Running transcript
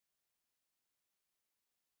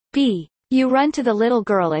B. You run to the little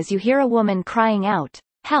girl as you hear a woman crying out,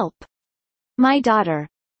 "Help! My daughter."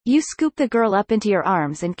 You scoop the girl up into your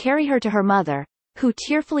arms and carry her to her mother, who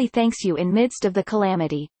tearfully thanks you in midst of the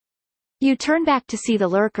calamity. You turn back to see the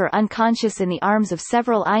lurker unconscious in the arms of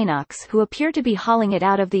several Inox who appear to be hauling it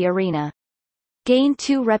out of the arena. Gain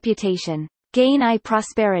 2 reputation. Gain I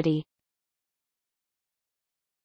prosperity.